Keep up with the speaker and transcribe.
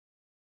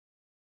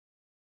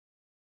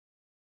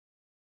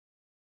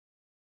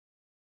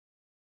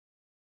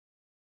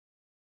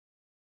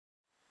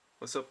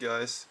What's up,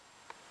 guys?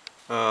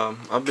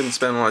 I've been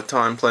spending a lot of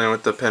time playing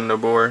with the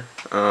PandaBoard,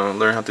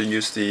 learning how to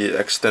use the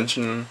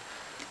extension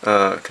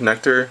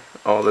connector,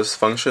 all these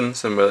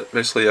functions, and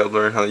basically I've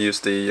learned how to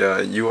use the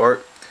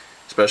UART,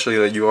 especially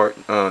the UART,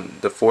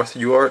 the fourth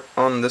UART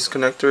on this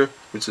connector,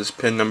 which is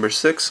pin number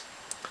 6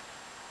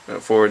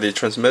 for the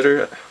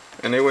transmitter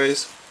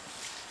anyways.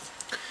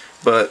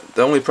 But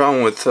the only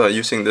problem with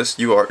using this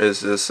UART is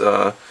this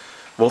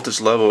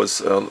voltage level is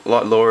a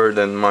lot lower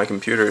than my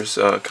computer's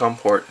COM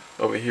port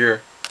over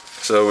here.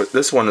 So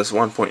this one is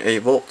 1.8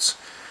 volts.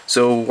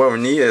 So what we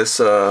need is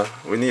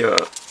we need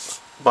a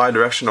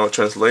bidirectional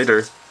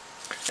translator,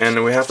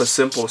 and we have a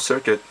simple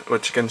circuit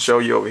which I can show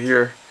you over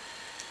here.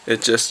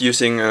 It's just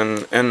using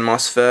an N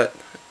MOSFET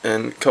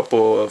and a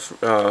couple of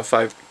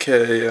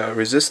 5K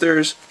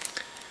resistors,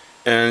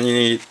 and you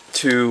need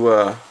two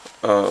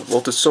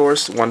voltage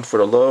source, one for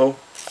the low,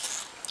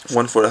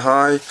 one for the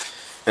high,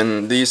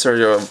 and these are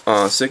your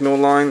signal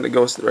line that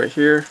goes right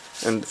here,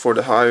 and for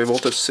the high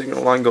voltage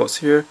signal line goes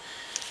here,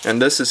 and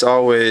this is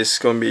always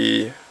going to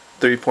be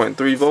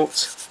 3.3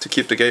 volts to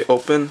keep the gate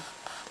open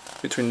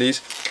between these.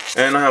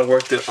 And I have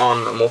worked it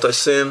on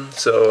multi-sim,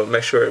 so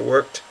make sure it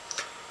worked,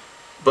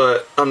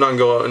 but I'm not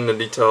going into the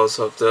details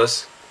of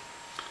this.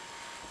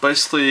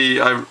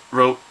 Basically, I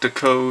wrote the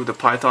code, the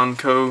Python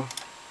code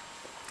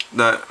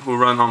that will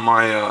run on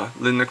my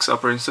Linux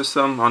operating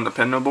system on the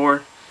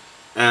PandaBoard,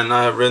 and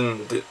I have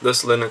written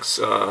this Linux,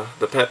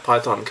 the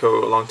Python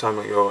code a long time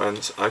ago,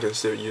 and I can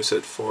still use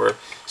it for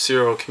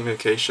serial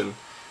communication.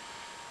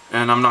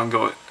 And I'm not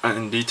going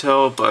in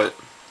detail, but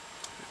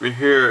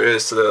here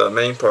is the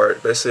main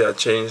part. Basically, I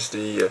changed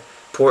the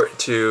port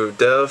to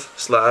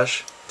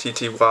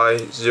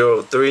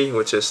dev/tty03,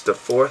 which is the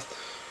fourth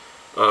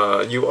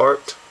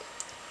UART,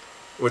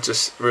 which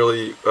is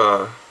really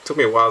took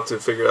me a while to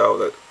figure out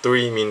that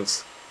 3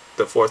 means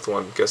the fourth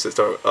one, because it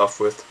started off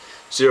with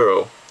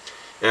 0.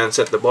 And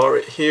set the bar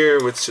right here,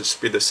 which should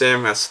be the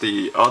same as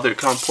the other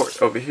COM port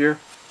over here.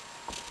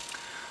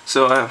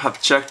 So I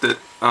have checked it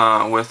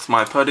with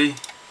my Putty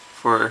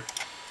for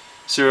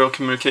serial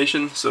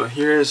communication. So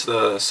here's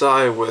the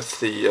side with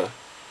the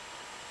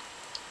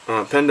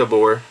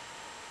PandaBoard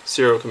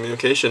serial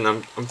communication.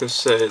 I'm going to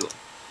say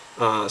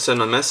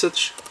send a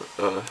message,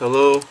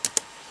 hello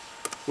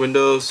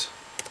Windows,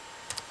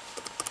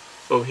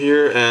 over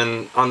here,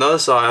 and on the other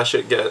side I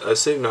should get a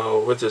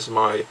signal, which is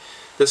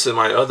this is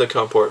my other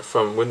COM port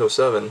from Windows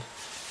 7.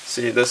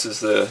 See, this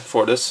is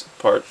for this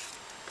part.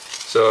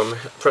 So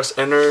press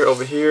enter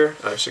over here.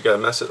 I should get a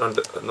message on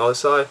the other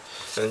side,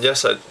 and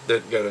yes, I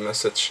did get a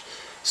message.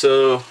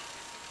 So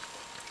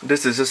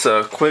this is just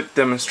a quick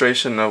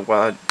demonstration of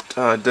what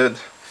I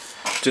did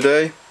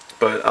today,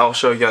 but I'll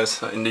show you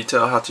guys in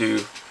detail how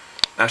to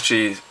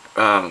actually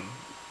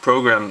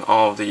program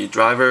all the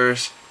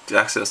drivers to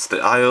access the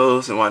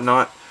IOs and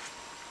whatnot.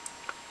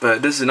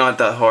 But this is not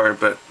that hard,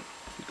 but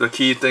the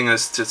key thing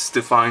is just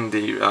to find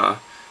the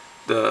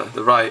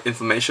right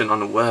information on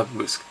the web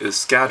is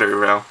scattered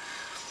around.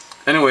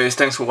 Anyways,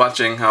 thanks for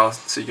watching. I'll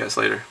see you guys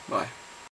later. Bye.